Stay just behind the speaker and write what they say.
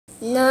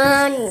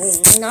No,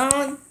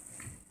 no.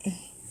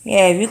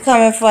 Yeah, if you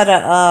coming for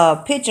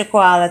the picture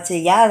quality,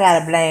 y'all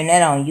gotta blame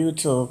that on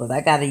YouTube, because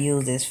I gotta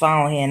use this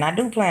phone here, and I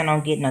do plan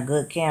on getting a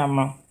good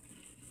camera.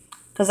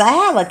 Because I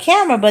have a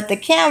camera, but the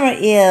camera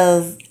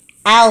is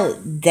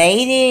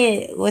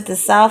outdated with the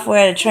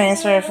software to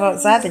transfer for,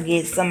 so I have to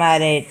get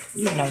somebody that,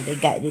 you know, they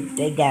got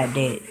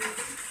that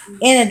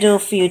in the due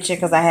future,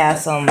 because I have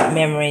some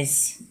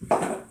memories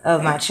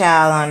of my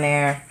child on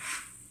there.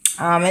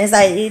 And it's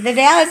like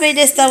they always make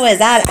this stuff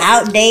is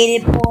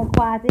outdated, poor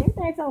quality.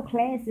 Everything's so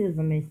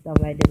classism and stuff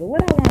like that. But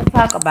what I want to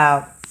talk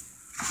about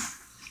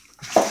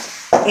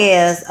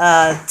is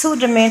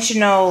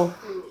two-dimensional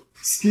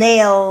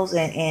snails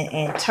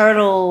and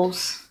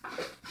turtles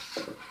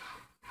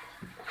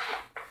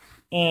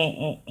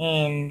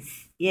and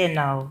you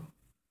know,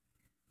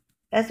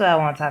 that's what I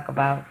want to talk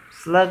about.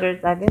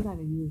 Sluggards, I guess I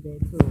can use that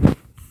too.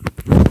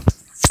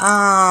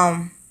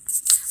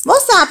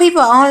 Most time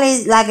people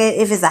only like it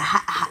if it's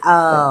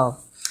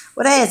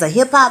what that is, a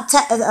hip hop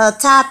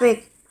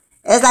topic.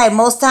 It's like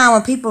most time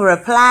when people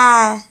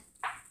reply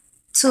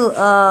to it,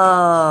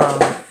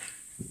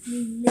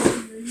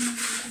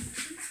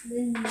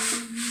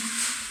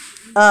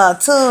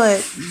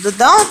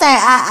 the only thing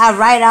I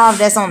write off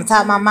that's on the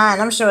top of my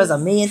mind, I'm sure there's a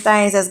million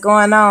things that's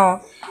going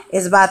on,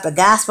 is about the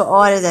gospel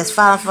artist that's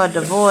filing for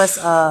divorce,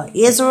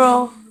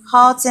 Isreal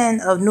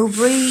of New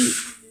Breed.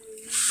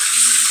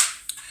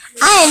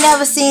 I ain't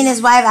never seen his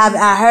wife.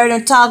 I heard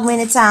him talk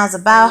many times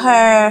about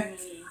her.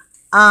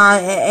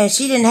 And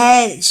she didn't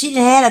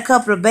had a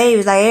couple of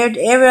babies. Like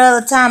every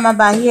other time I'm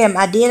about here,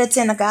 I did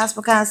attend a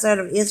gospel concert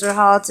of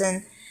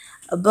Isreal,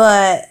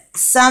 but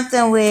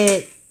something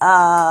with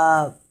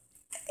an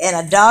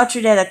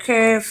adultery that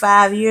occurred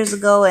 5 years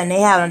ago, and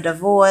they having a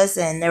divorce,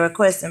 and they're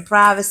requesting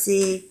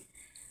privacy.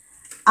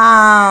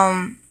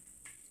 That's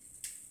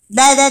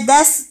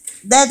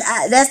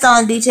the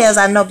only details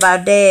I know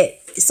about that.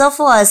 So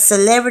far as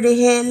celebrity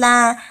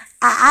headline,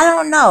 I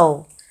don't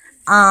know.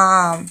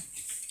 I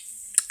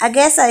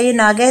guess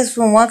I guess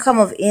from one come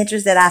of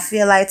interest that I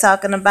feel like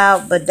talking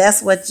about, but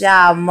that's what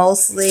y'all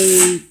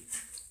mostly.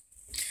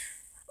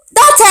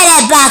 Don't tear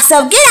that box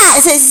up. Get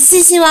out.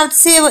 See what I'm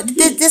saying?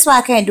 This is why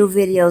I can't do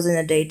videos in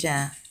the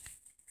daytime.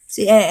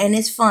 See, and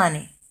it's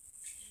funny.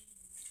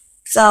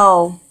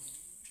 So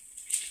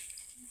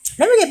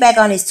let me get back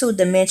on these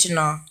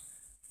two-dimensional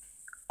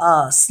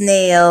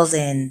snails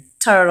and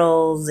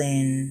turtles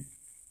and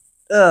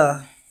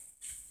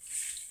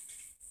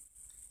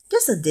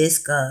just a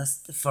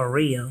disgust for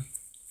real.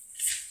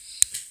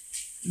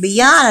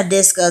 Beyond a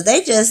disgust,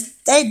 they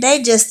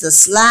just the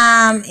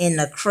slime in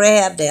the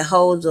crab that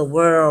holds the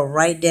world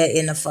right there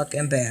in the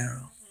fucking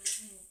barrel.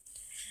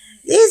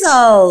 These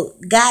old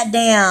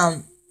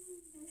goddamn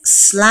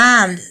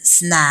slime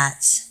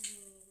snots.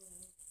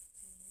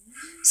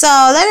 So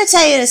let me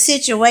tell you the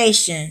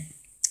situation.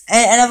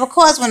 And of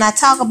course, when I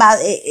talk about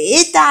it,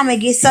 each time it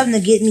gets something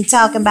to get me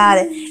talking about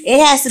it, it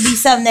has to be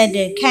something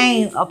that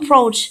came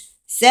approach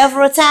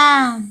several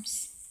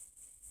times.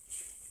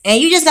 And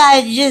you just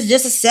gotta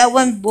just accept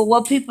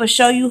what people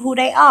show you who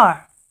they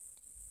are.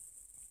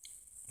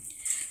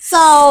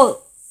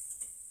 So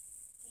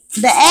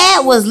the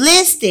ad was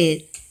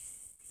listed,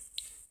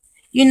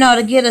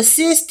 to get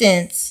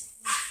assistance.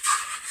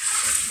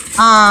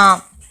 Get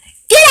out of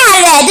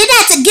there.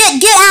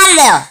 Get out of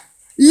there.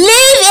 Leave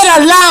it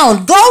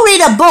alone. Go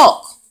read a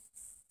book.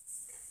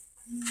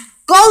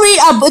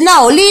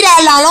 No, leave that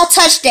alone. Don't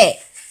touch that.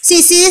 See,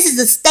 this is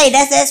the state.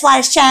 That's why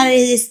this channel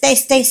is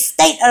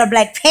state of the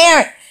black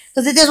parent.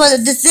 Because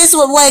this is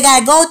what we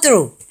gotta go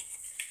through.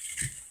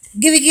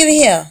 Give it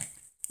here.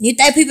 You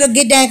think people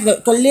get down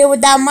can live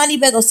without money? You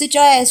better go sit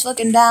your ass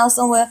fucking down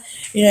somewhere.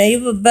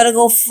 You better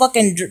go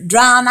fucking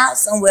drown out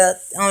somewhere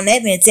on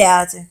that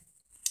mentality.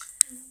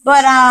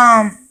 But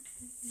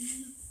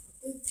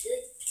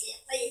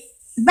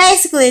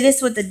basically, this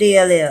is what the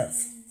deal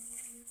is.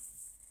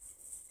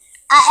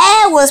 An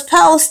ad was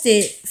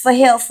posted for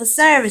helpful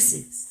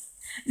services.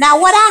 Now,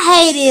 what I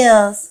hate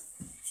is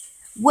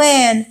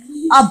when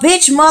a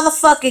bitch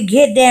motherfucker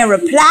get there and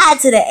reply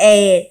to the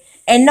ad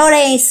and know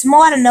they ain't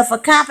smart enough or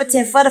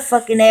competent for the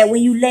fucking ad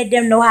when you let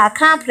them know how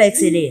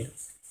complex it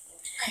is.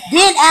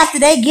 Then after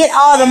they get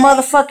all the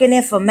motherfucking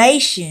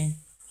information,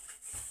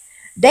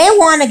 they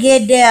want to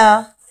get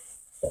there.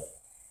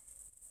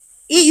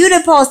 You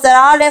done posted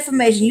all the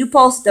information. You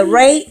posted the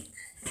rate.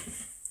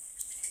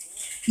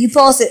 You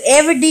posted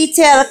every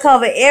detail to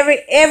cover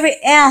every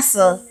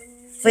answer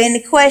for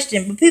any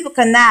question. But people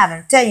conniving.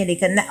 I'm telling you, they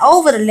connive.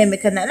 Over the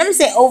limit conniving. Let me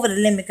say over the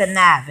limit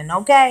conniving,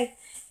 okay?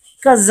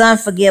 Because it's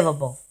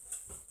unforgivable.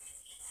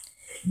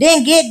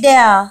 Then get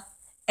there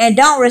and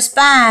don't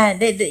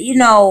respond,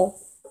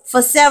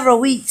 for several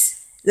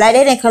weeks. Like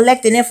they didn't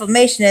collect the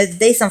information as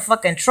they some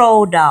fucking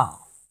troll dog.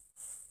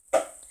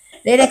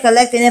 They didn't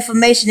collect the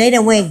information. They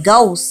didn't went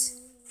ghost.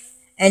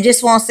 And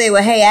just won't say,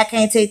 well, hey, I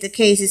can't take the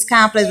case. It's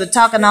complex. We're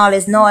talking all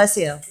this noise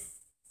here.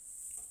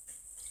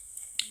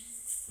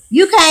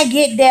 You can't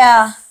get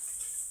there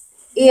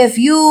if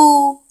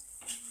you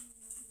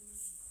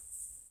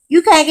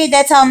You can't get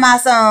that talking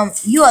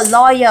about you a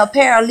lawyer, a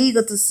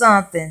paralegal to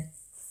something.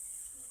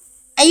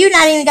 And you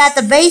not even got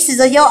the basis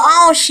of your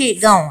own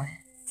shit going.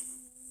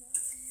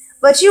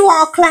 But you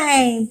won't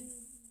claim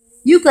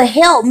you could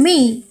help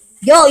me.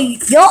 Your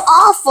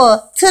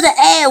offer to the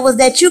ad was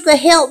that you could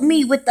help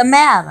me with the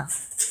matter.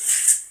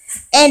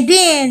 And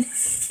then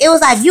it was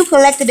like you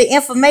collected the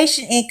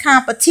information in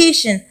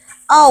competition.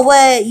 Oh,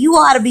 well, you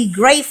ought to be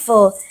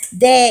grateful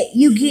that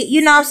you get,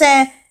 you know what I'm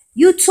saying?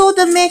 You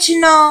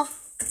two-dimensional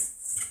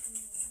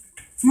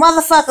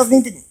motherfuckers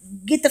need to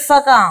get the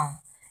fuck on.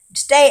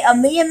 Stay a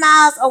million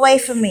miles away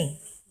from me.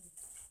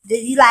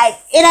 You like,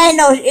 it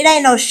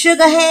ain't no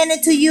sugar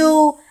handed to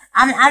you.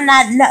 I'm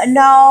not,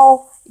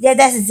 no. Yeah,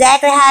 that's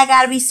exactly how I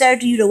gotta be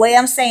served to you, the way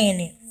I'm saying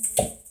it.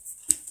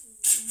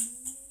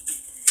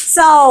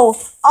 So,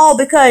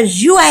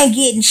 because you ain't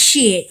getting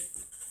shit,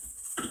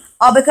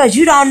 or because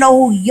you don't know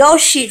who your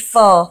shit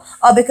for,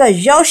 or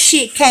because your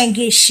shit can't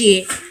get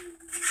shit,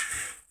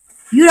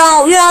 you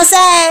know what I'm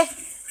saying?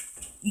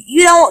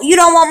 You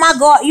don't want my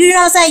God, you know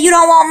what I'm saying? You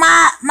don't want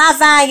my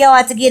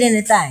vineyard to get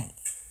anything.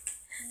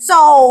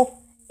 So,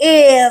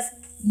 if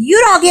you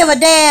don't give a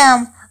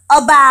damn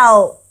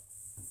about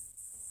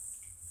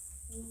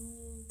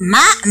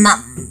my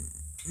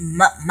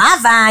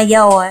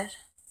vineyard,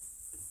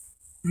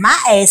 my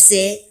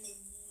asset,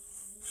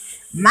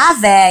 my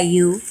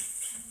value,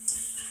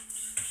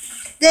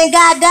 then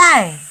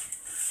goddamn,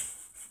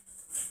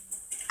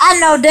 I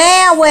know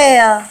damn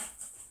well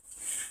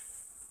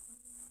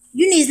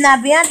you need to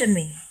not be under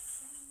me.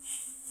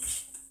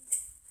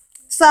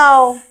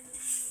 So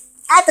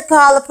I had to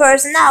call a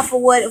person out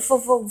for what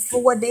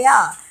they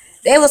are.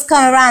 They was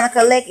coming around to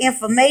collect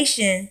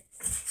information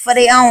for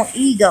their own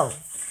ego.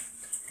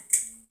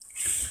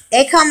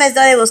 They come as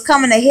though they was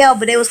coming to help,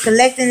 but they was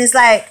collecting. It's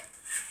like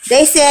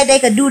they said they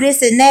could do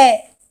this and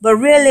that, but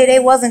really they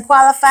wasn't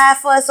qualified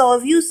for it. So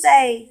if you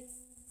say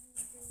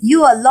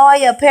you a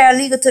lawyer, a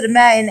paralegal to the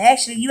matter, and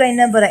actually you ain't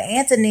nothing but an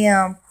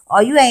antonym,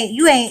 or you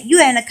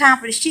ain't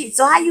accomplished shit.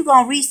 So how you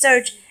gonna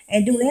research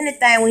and do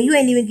anything when you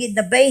ain't even getting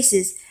the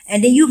basis?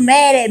 And then you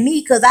mad at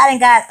me because I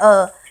didn't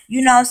got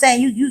you know what I'm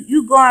saying?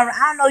 You going around,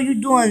 I don't know, you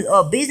doing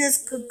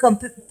business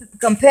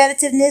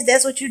competitiveness.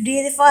 That's what you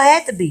did it for. It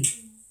had to be.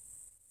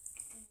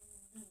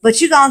 But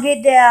you gonna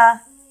get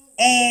there,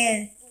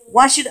 and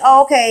once you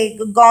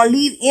gonna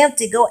leave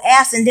empty, go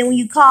absent. Then when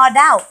you called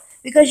out,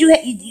 because you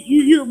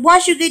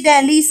once you get there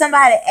and leave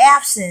somebody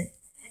absent,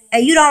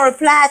 and you don't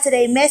reply to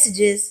their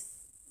messages,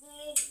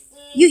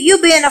 you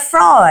being a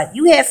fraud.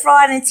 You had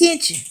fraud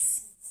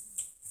intentions.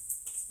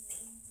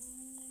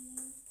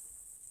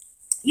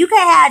 You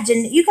can't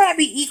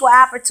be equal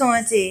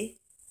opportunity,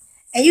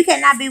 and you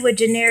cannot be with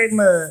generic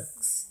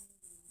mugs,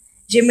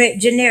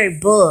 generic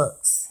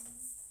bugs.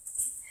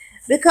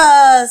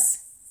 Because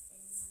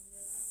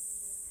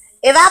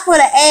if I put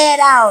an ad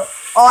out,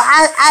 or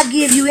I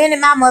give you any of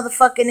my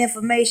motherfucking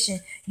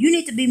information, you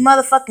need to be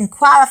motherfucking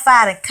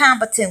qualified and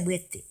competent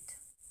with it.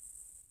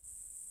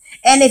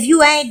 And if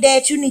you ain't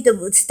that, you need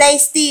to stay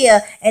still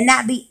and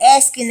not be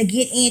asking to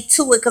get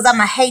into it, because I'm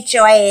going to hate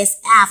your ass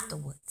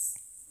afterwards.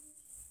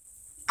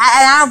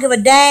 I don't give a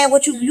damn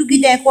what you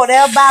get there and quote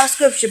every Bible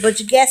scripture, but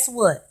you guess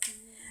what?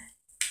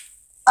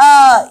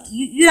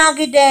 You don't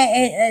get there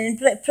and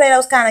play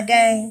those kind of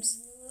games.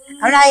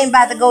 I'm not even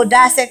about to go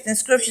dissecting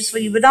scriptures for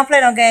you, but don't play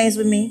no games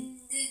with me.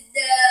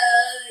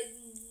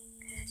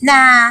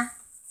 Nah.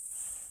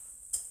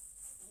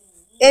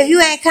 If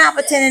you ain't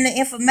competent in the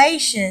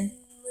information,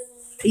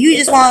 you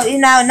just want,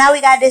 now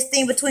we got this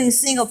thing between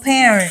single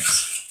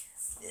parents.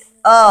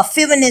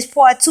 Feminist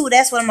part 2,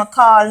 that's what I'm going to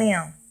call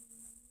them.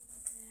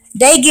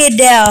 They get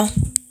there,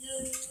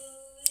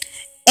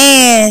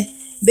 and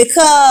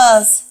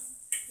because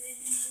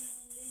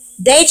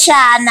they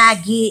child not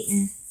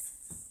getting,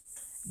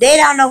 they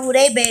don't know who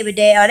they baby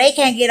dad, or they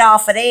can't get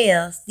off of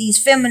theirs. These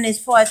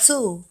feminists part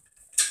 2,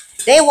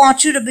 they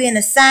want you to be in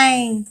the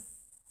same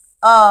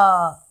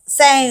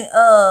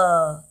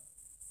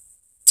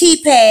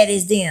T-pad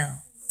as them,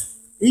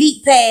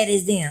 leap pad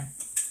as them,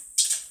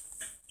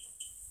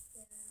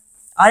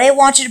 or they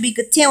want you to be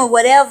content with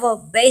whatever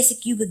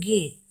basic you could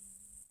get.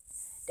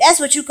 That's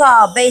what you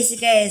call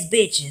basic ass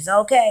bitches,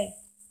 okay?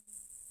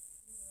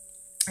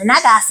 And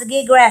I got to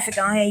get graphic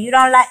on here. You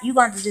don't like, you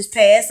going to just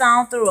pass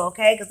on through,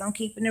 okay? Because I'm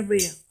keeping it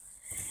real.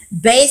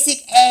 Basic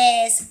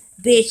ass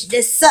bitch.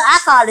 I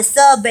call it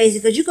sub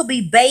basic, because you could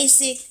be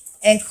basic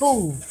and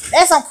cool.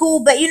 That's some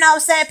cool, but you know what I'm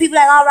saying? People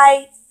like, all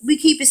right, we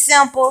keep it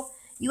simple.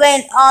 You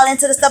ain't all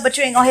into the stuff, but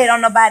you ain't gonna hit on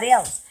nobody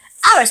else.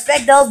 I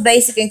respect those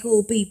basic and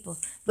cool people.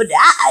 But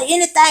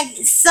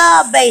anything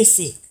sub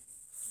basic.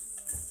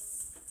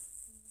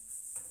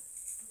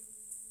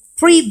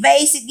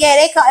 Pre-basic,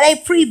 yeah, they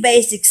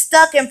pre-basic,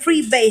 stuck in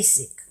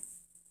pre-basic.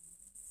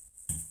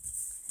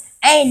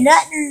 Ain't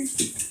nothing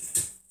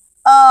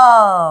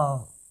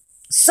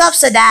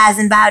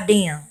subsidizing about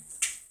them.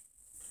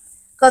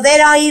 Cause they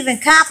don't even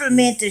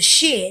compliment the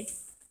shit.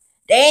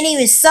 They ain't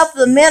even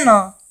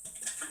supplemental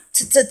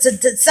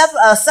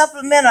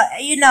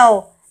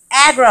supplemental,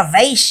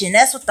 aggravation.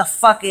 That's what the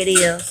fuck it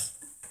is.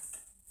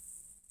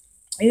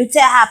 You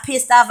tell how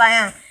pissed off I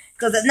am.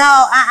 Cause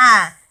no,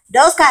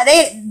 that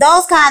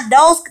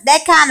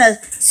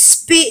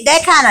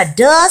kind of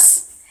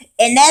dust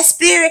and that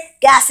spirit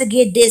got to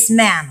get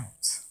dismantled.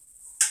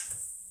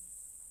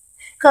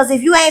 Cause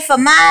if you ain't for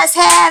mine's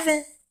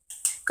having,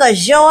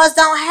 cause yours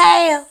don't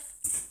have,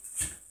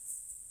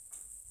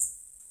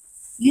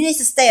 you need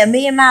to stay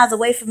 1,000,000 miles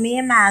away from me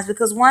and mine.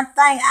 Because one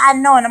thing I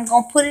know, and I'm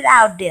gonna put it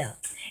out there,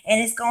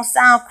 and it's gonna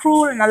sound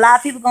cruel, and a lot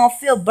of people gonna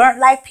feel burnt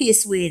like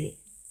piss with it.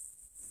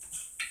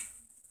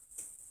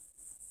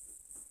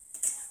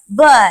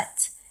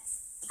 But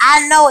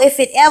I know if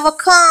it ever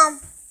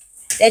come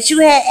that you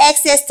had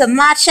access to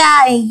my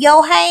child in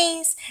your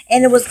hands,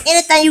 and it was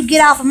anything you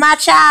get off of my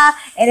child,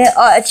 and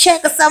a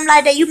check or something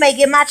like that, you may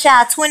get my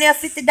child $20 or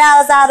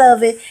 $50 out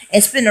of it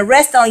and spend the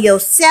rest on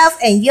yourself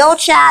and your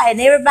child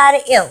and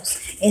everybody else.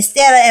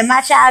 Instead of, and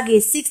my child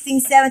gets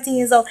 16, 17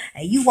 years old,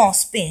 and you won't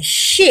spend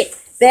shit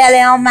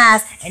barely on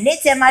mine. And they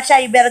tell my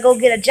child you better go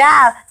get a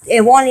job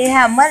and won't even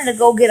have money to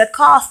go get a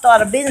car,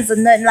 start a business or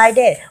nothing like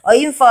that. Or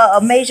even for a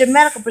major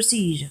medical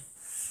procedure.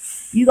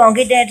 You gonna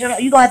get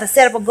that, you gonna have to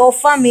set up a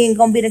GoFundMe and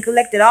gonna be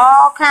collected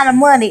all kind of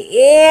money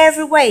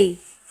every way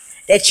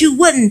that you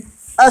wouldn't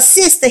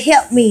assist to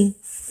help me.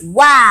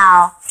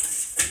 Wow.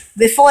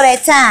 Before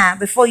that time,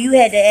 before you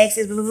had the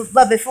access,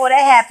 but before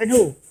that happened,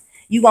 who?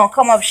 You gonna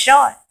come up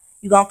short.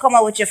 You gonna come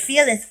up with your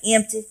feelings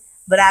empty.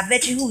 But I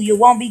bet you who, you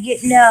won't be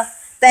getting there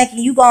thinking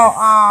you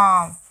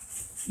gonna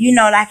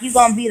like you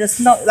gonna be the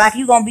snow, like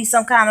you gonna be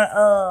some kind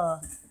of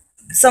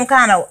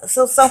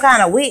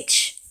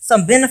witch,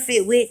 some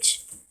benefit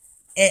witch,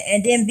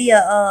 and then be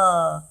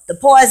the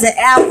poison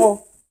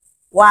apple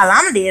while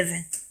I'm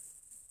living.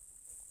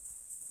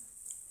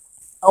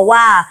 Or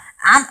while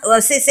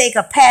I'm say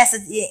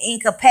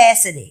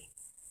incapacity.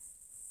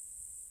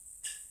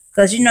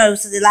 Cause a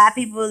lot of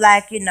people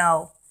like,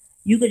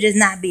 you could just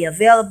not be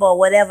available or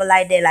whatever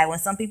like that. Like when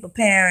some people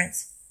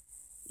parents,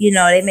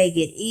 they may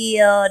get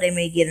ill, they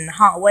may get in the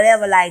heart,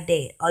 whatever like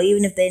that. Or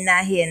even if they're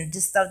not here, and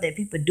just stuff that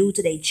people do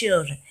to their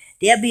children.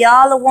 They'll be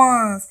all the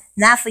ones,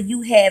 not for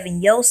you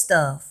having your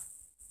stuff.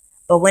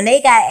 But when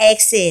they got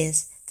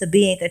access to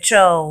be in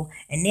control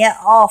and their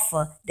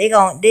offer, they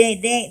gonna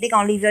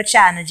leave your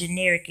child in a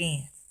generic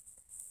end.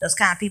 Those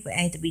kind of people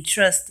ain't to be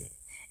trusted.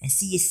 And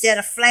see, you set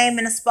a flame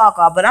and a spark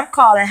off. But I'm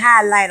calling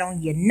highlight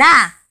on you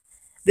now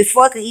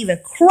before it can even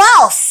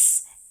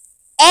cross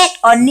at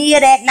or near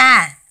that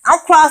line. I'm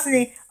crossing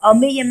it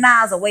 1,000,000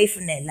 miles away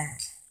from that line.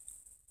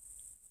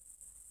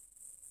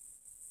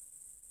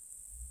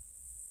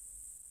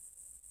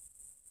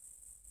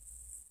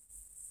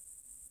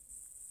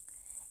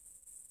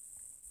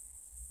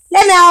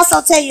 Let me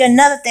also tell you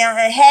another thing.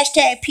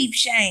 Hashtag peep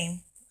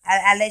shame.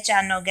 I let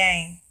y'all know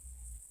game.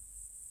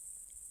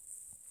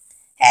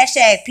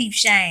 Hashtag peep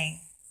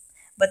shame.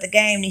 But the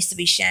game needs to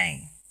be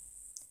shame.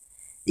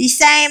 These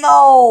same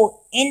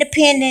old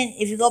independent,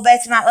 if you go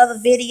back to my other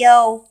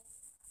video,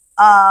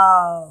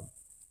 I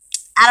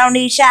don't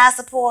need child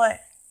support.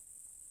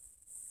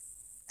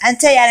 I can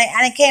tell you,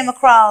 I done came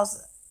across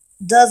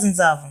dozens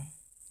of them.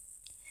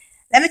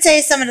 Let me tell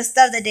you some of the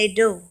stuff that they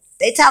do.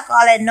 They talk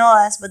all that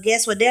noise, but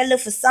guess what? They'll look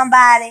for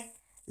somebody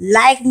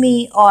like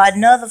me or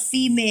another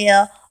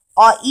female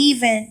or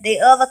even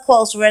their other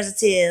close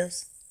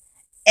relatives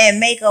and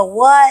make a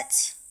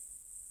what?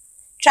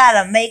 Try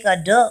to make a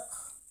duck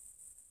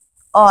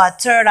or a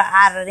turtle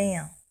out of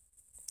them.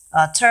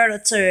 A turtle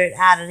turd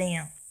out of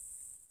them.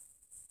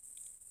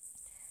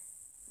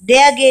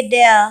 They'll get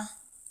there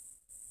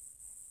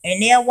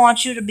and they'll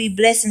want you to be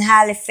blessed and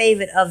highly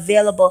favored,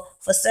 available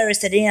for service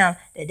to them,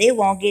 that they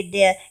won't get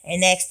there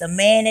and ask the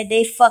man that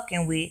they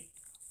fucking with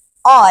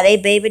or they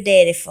baby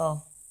daddy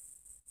for.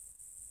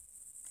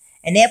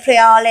 And they'll play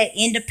all that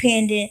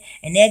independent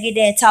and they'll get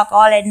there and talk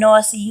all that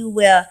noise to you.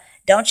 Well,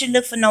 don't you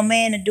look for no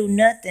man to do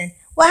nothing.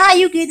 Well, how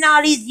you getting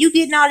all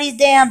these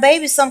damn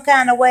babies some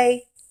kind of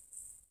way?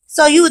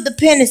 So you were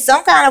dependent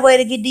some kind of way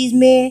to get these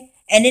men,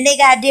 and then they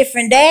got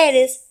different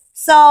daddies.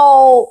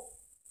 So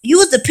you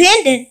was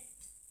dependent.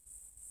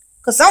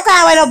 Because some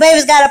kind of way those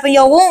babies got up in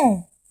your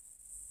womb.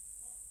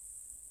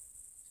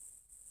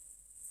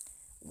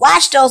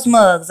 Watch those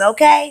mugs,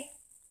 okay?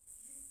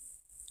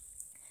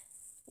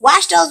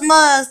 Watch those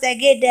mugs that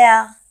get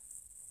there.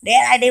 They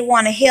act like they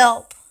want to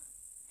help.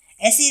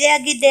 And see,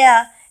 they'll get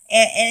there.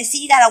 And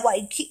see, you got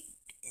to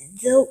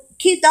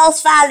keep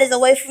those fathers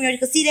away from you.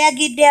 Because see, they'll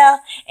get there.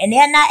 And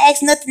they'll not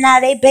ask nothing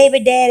out of their baby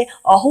daddy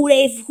or who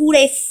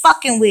they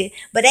fucking with.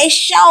 But they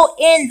sure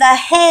in the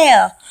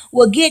hell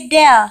will get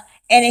there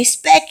and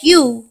expect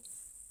you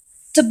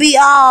to be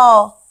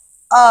all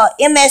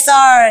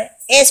MSR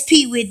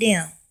SP with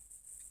them.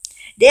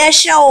 They'll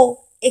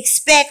show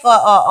expect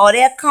or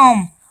they'll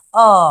come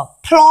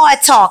ploy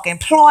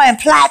and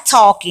plot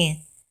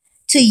talking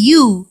to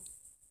you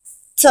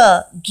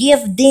to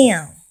give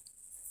them,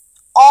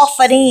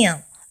 offer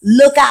them,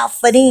 look out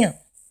for them.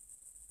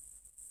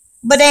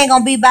 But they ain't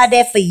gonna be about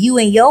that for you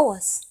and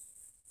yours.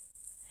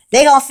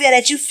 They gonna feel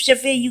that you should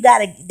feel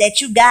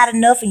that you got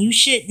enough and you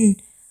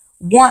shouldn't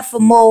want for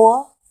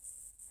more.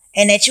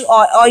 and that you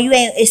are, or you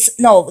ain't, it's,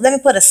 no, let me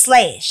put a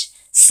slash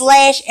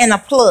and a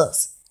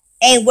plus,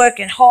 ain't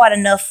working hard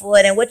enough for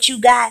it, and what you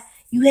got,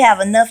 you have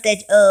enough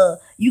that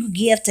you could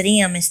give to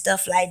them and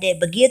stuff like that,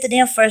 but give to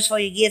them first before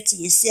you give to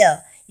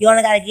yourself. You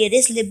only got to give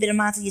this little bit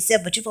amount to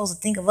yourself, but you're supposed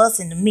to think of us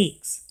in the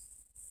mix.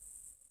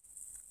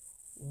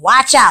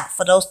 Watch out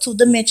for those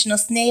two-dimensional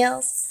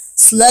snails,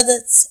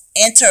 sluggards,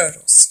 and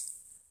turtles.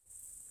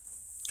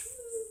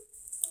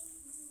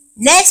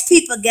 Next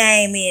people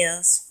game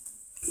is,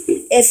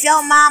 if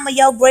your mama,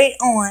 your great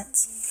aunt,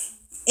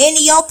 any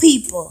of your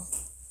people,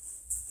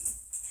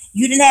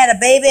 you done had a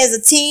baby as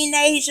a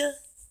teenager,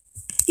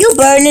 you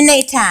burning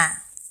their time.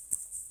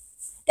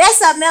 That's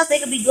something else they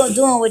could be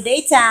doing with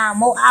their time,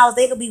 more hours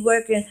they could be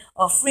working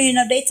or freeing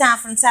up their time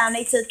from the time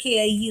they took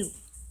care of you.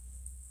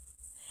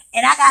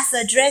 And I got to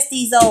address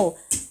these old,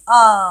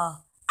 I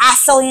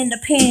so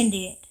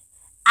independent,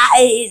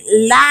 I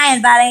lying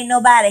about ain't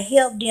nobody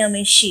help them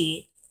and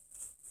shit.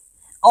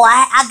 Oh,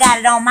 I got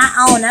it on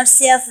my own, I'm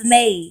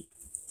self-made.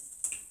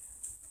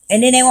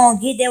 And then they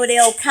won't get there with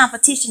their old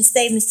competition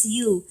statements to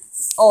you.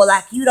 Oh,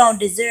 like you don't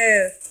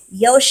deserve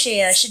your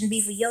share, shouldn't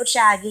be for your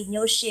child getting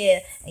your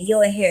share and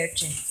your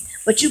inheritance.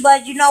 But you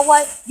know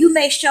what? You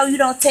make sure you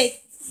don't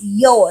take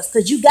yours,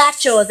 because you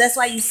got yours. That's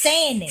why you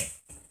saying it.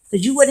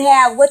 Because you wouldn't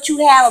have what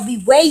you have or be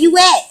where you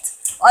at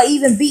or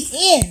even be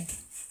in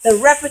the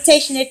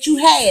reputation that you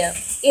have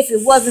if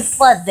it wasn't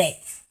for that.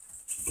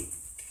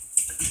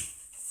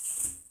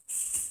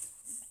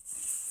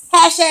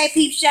 Hashtag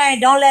peep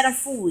sharing, don't let them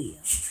fool you.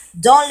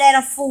 Don't let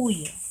them fool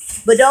you.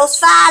 But those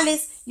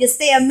filers, you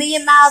stay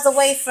 1,000,000 miles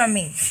away from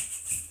me.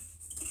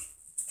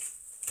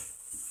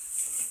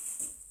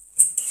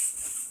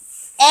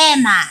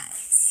 And mine.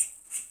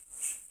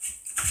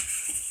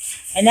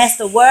 And that's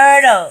the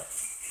word of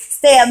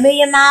stay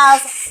 1,000,000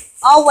 miles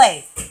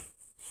away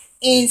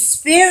in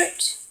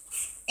spirit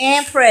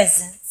and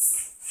presence.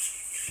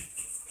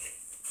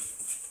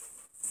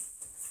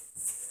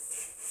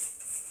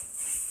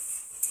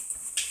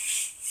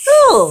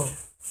 Ooh,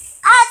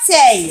 I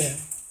tell you,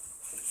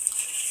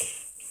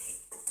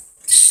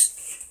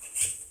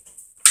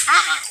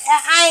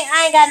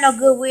 I ain't got no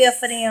goodwill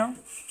for them.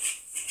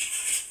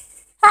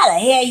 How the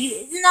hell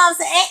you know what I'm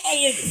saying? And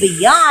you're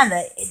beyond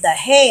the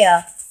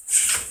hell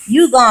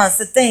you going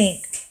to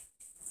think.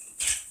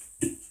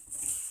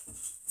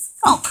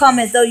 Don't come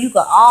as though you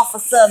could offer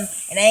something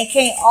and they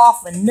can't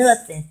offer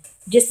nothing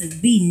just to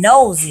be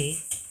nosy.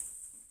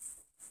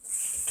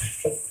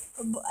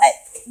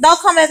 Don't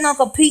come as no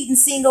competing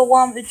single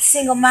woman,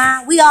 single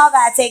mind. We all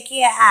gotta take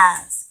care of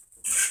ours.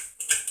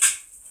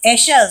 And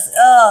shucks,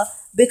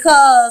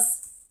 because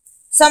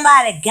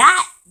somebody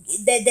got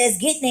that's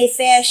getting their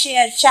fair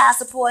share of child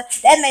support,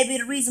 that may be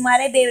the reason why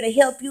they be able to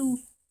help you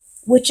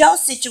with your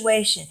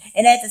situation.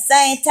 And at the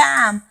same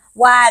time,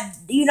 why,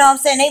 you know what I'm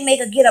saying, they make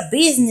her get a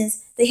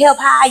business to help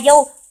hire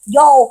your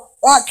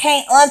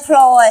can't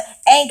unemployed,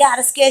 ain't got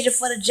a schedule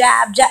for the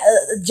job.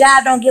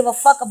 Job don't give a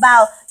fuck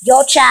about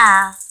your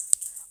child.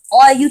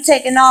 Or you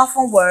taking off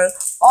from work,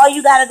 or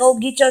you gotta go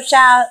get your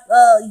child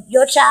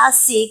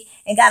sick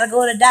and gotta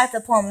go to the doctor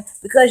appointment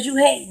because you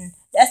hating.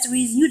 That's the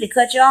reason you didn't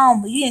cut your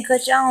own, but you didn't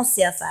cut your own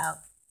self out.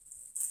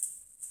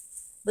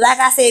 But like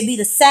I said, it be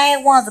the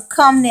same ones that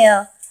come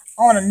there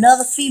on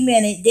another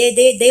female and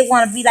they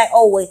want to be like,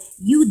 oh, well,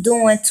 you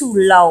doing too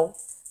low.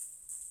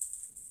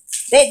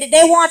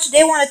 They want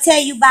to tell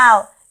you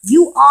about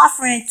you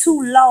offering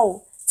too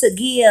low to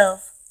give,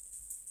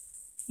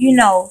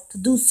 to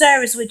do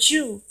service with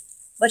you.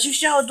 But you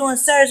sure doing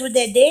service with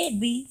that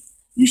deadbeat.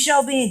 You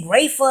sure being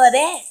grateful for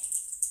that.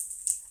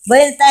 But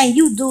anything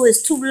you do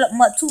is too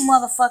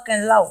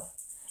motherfucking low.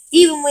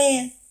 Even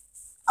when,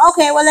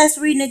 okay, well, let's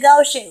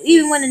renegotiate.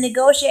 Even when the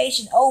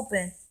negotiation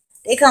open,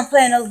 they come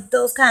playing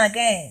those kind of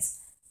games.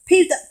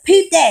 Peep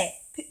that.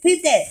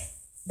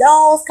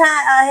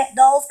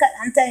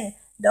 I'm telling you,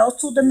 those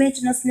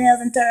two-dimensional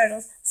snails and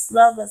turtles,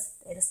 sluggers,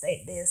 they'll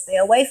stay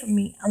away from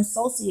me. I'm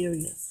so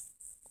serious.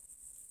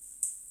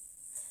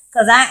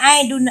 Cause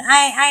I ain't do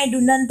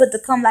nothing but to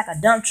come like a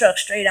dump truck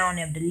straight on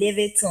them, deliver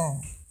it to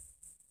them.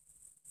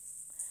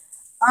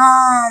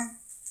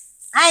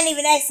 I ain't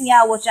even asking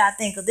y'all what y'all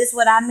think, cause this is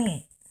what I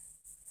meant.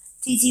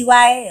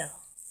 TTYL.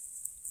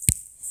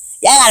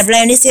 Y'all gotta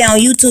blame this here on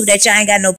YouTube that y'all ain't got no